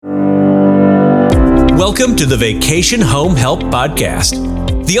Welcome to the Vacation Home Help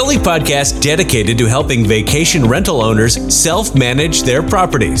Podcast, the only podcast dedicated to helping vacation rental owners self-manage their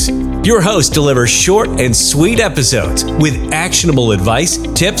properties. Your host delivers short and sweet episodes with actionable advice,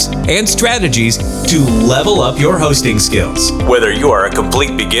 tips, and strategies to level up your hosting skills. Whether you are a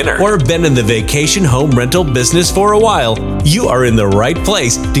complete beginner or have been in the vacation home rental business for a while, you are in the right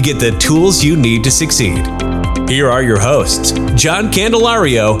place to get the tools you need to succeed. Here are your hosts, John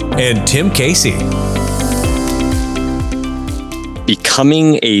Candelario and Tim Casey.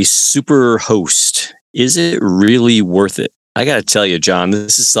 Becoming a super host, is it really worth it? I got to tell you, John,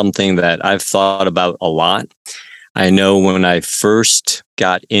 this is something that I've thought about a lot. I know when I first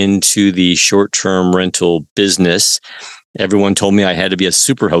got into the short-term rental business, everyone told me I had to be a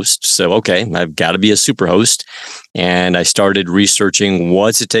super host. So, okay, I've got to be a super host. And I started researching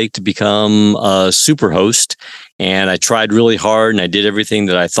what's it take to become a super host. And I tried really hard and I did everything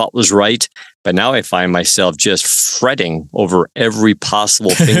that I thought was right. But now I find myself just fretting over every possible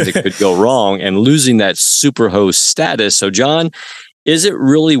thing that could go wrong and losing that super host status. So, John, is it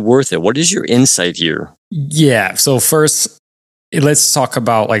really worth it? What is your insight here? Yeah. So first, let's talk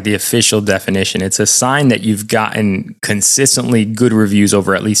about like the official definition. It's a sign that you've gotten consistently good reviews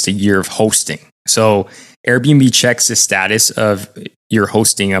over at least a year of hosting. So Airbnb checks the status of your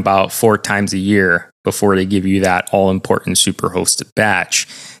hosting about 4 times a year before they give you that all-important Superhost badge.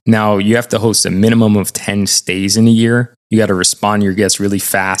 Now, you have to host a minimum of 10 stays in a year. You got to respond to your guests really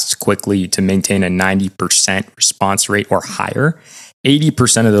fast, quickly to maintain a 90% response rate or higher.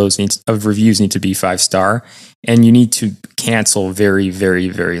 80% of those reviews need to be 5-star, and you need to cancel very, very,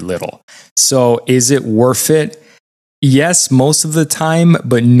 very little. So is it worth it? Yes, most of the time,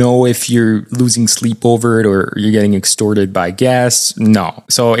 but no if you're losing sleep over it or you're getting extorted by guests. No.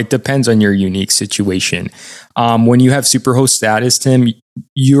 So it depends on your unique situation. When you have Superhost status, Tim,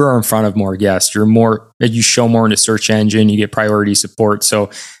 you're in front of more guests. You show more in the search engine, you get priority support.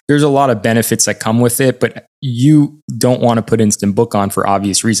 So there's a lot of benefits that come with it, but you don't want to put Instant Book on for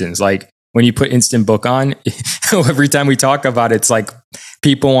obvious reasons. Like when you put Instant Book on, every time we talk about it, it's like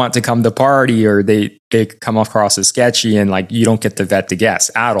people want to come to party or they come across as sketchy and like you don't get to vet the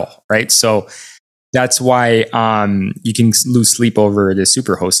guests at all, right? So that's why you can lose sleep over the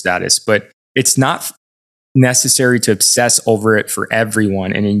Superhost status, but it's not necessary to obsess over it for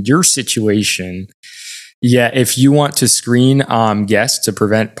everyone. And in your situation, yeah, if you want to screen guests to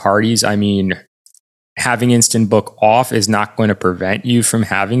prevent parties, I mean, having Instant Book off is not going to prevent you from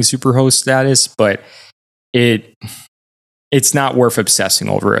having Superhost status, but it's not worth obsessing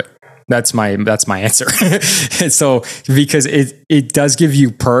over it. That's my answer. So because it does give you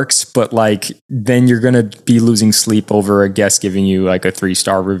perks, but like then you're gonna be losing sleep over a guest giving you like a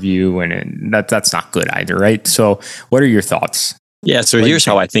 3-star review, and that's not good either, right? So what are your thoughts? Yeah. So here's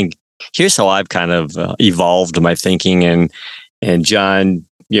how I've kind of evolved my thinking, and John,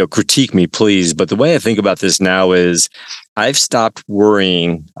 critique me, please. But the way I think about this now is I've stopped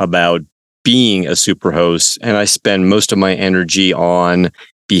worrying about being a superhost, and I spend most of my energy on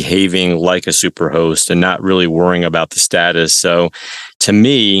behaving like a superhost and not really worrying about the status. So to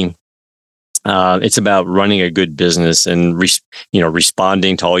me, it's about running a good business and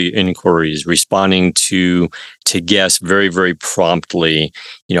responding to all your inquiries, responding to guests very, very promptly,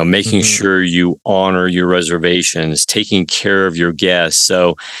 making sure you honor your reservations, taking care of your guests.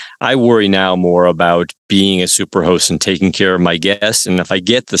 So I worry now more about being a superhost and taking care of my guests. And if I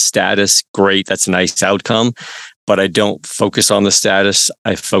get the status, great, that's a nice outcome. But I don't focus on the status.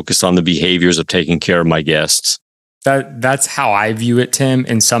 I focus on the behaviors of taking care of my guests. That's how I view it, Tim.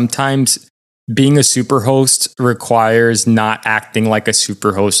 And sometimes being a superhost requires not acting like a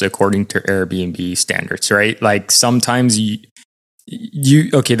superhost according to Airbnb standards, right? Like sometimes the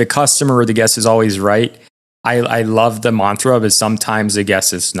customer or the guest is always right. I love the mantra of sometimes the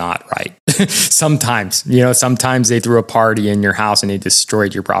guest is not right. Sometimes they threw a party in your house and they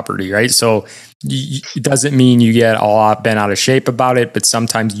destroyed your property, right? So it doesn't mean you get all bent out of shape about it, but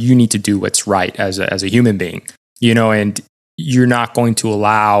sometimes you need to do what's right as a human being, and you're not going to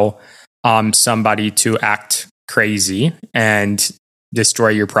allow somebody to act crazy and destroy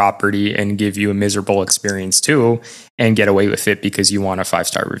your property and give you a miserable experience too and get away with it because you want a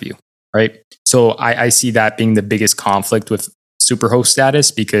 5-star review, right? So I see that being the biggest conflict with Superhost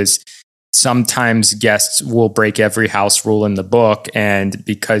status, because sometimes guests will break every house rule in the book, and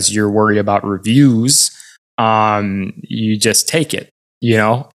because you're worried about reviews, you just take it,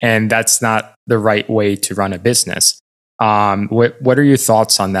 and that's not the right way to run a business. What are your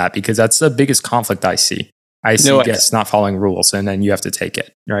thoughts on that? Because that's the biggest conflict I see. I see guests not following rules, and then you have to take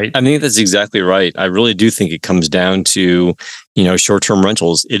it, right? I think that's exactly right. I really do think it comes down to, short-term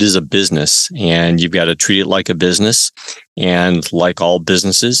rentals. It is a business, and you've got to treat it like a business. And like all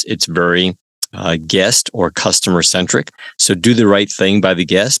businesses, it's very guest or customer centric. So do the right thing by the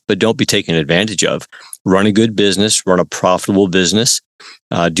guest, but don't be taken advantage of. Run a good business, run a profitable business,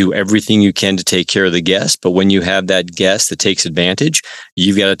 do everything you can to take care of the guest. But when you have that guest that takes advantage,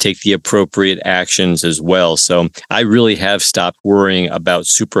 you've got to take the appropriate actions as well. So I really have stopped worrying about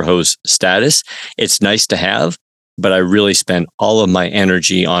Superhost status. It's nice to have, but I really spend all of my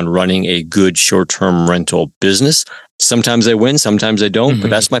energy on running a good short-term rental business. Sometimes I win, sometimes I don't, but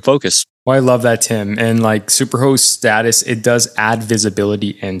that's my focus. Well, I love that, Tim. And like Superhost status, it does add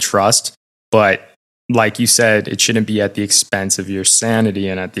visibility and trust, but like you said, it shouldn't be at the expense of your sanity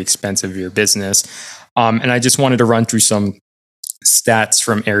and at the expense of your business. And I just wanted to run through some stats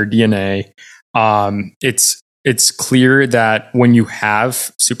from AirDNA. It's clear that when you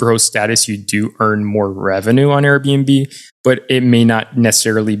have Superhost status, you do earn more revenue on Airbnb, but it may not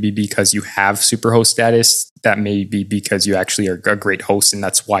necessarily be because you have Superhost status. That may be because you actually are a great host, and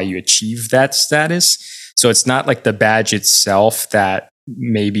that's why you achieve that status. So it's not like the badge itself that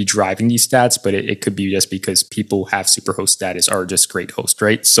may be driving these stats, but it could be just because people who have Superhost status are just great hosts,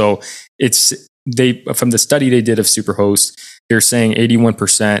 right? So from the study they did of Superhost, they're saying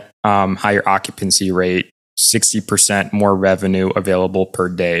 81% higher occupancy rate, 60% more revenue available per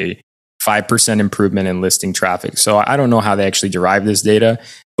day, 5% improvement in listing traffic. So I don't know how they actually derive this data,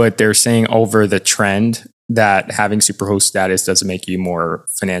 but they're saying over the trend that having Superhost status doesn't make you more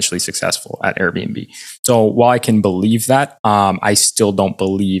financially successful at Airbnb. So while I can believe that, I still don't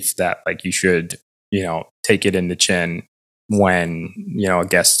believe that like you should, take it in the chin when, a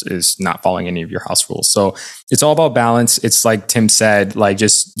guest is not following any of your house rules. So it's all about balance. It's like Tim said, like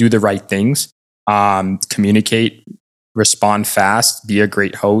just do the right things, communicate, respond fast, be a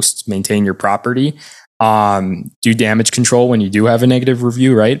great host, maintain your property, do damage control when you do have a negative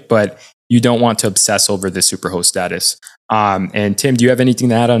review, right? But you don't want to obsess over the Superhost status. And Tim, do you have anything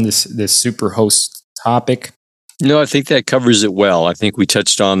to add on this Superhost topic? No, I think that covers it well. I think we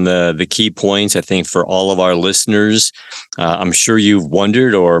touched on the key points. I think for all of our listeners, I'm sure you've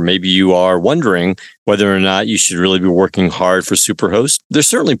wondered, or maybe you are wondering whether or not you should really be working hard for Superhost. There's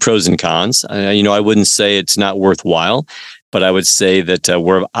certainly pros and cons. I wouldn't say it's not worthwhile, but I would say that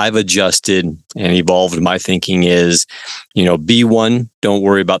where I've adjusted and evolved my thinking is, be one, don't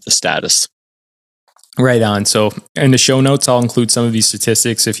worry about the status. Right on. So in the show notes, I'll include some of these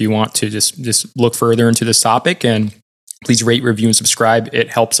statistics if you want to just look further into this topic, and please rate, review, and subscribe. It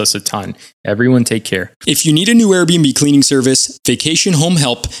helps us a ton. Everyone take care. If you need a new Airbnb cleaning service, Vacation Home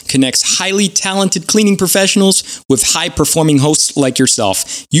Help connects highly talented cleaning professionals with high-performing hosts like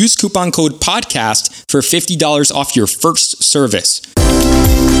yourself. Use coupon code PODCAST for $50 off your first service.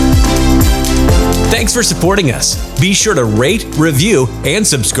 Thanks for supporting us. Be sure to rate, review, and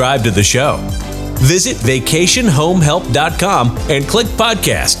subscribe to the show. Visit vacationhomehelp.com and click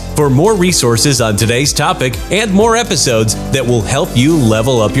podcast for more resources on today's topic and more episodes that will help you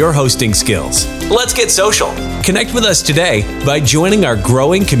level up your hosting skills. Let's get social. Connect with us today by joining our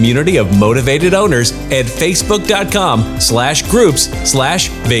growing community of motivated owners at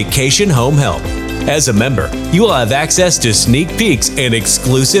facebook.com/groups/vacationhomehelp. As a member, you will have access to sneak peeks and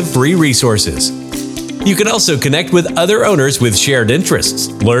exclusive free resources. You can also connect with other owners with shared interests,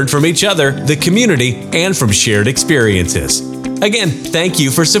 learn from each other, the community, and from shared experiences. Again, thank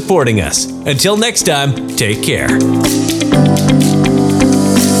you for supporting us. Until next time, take care.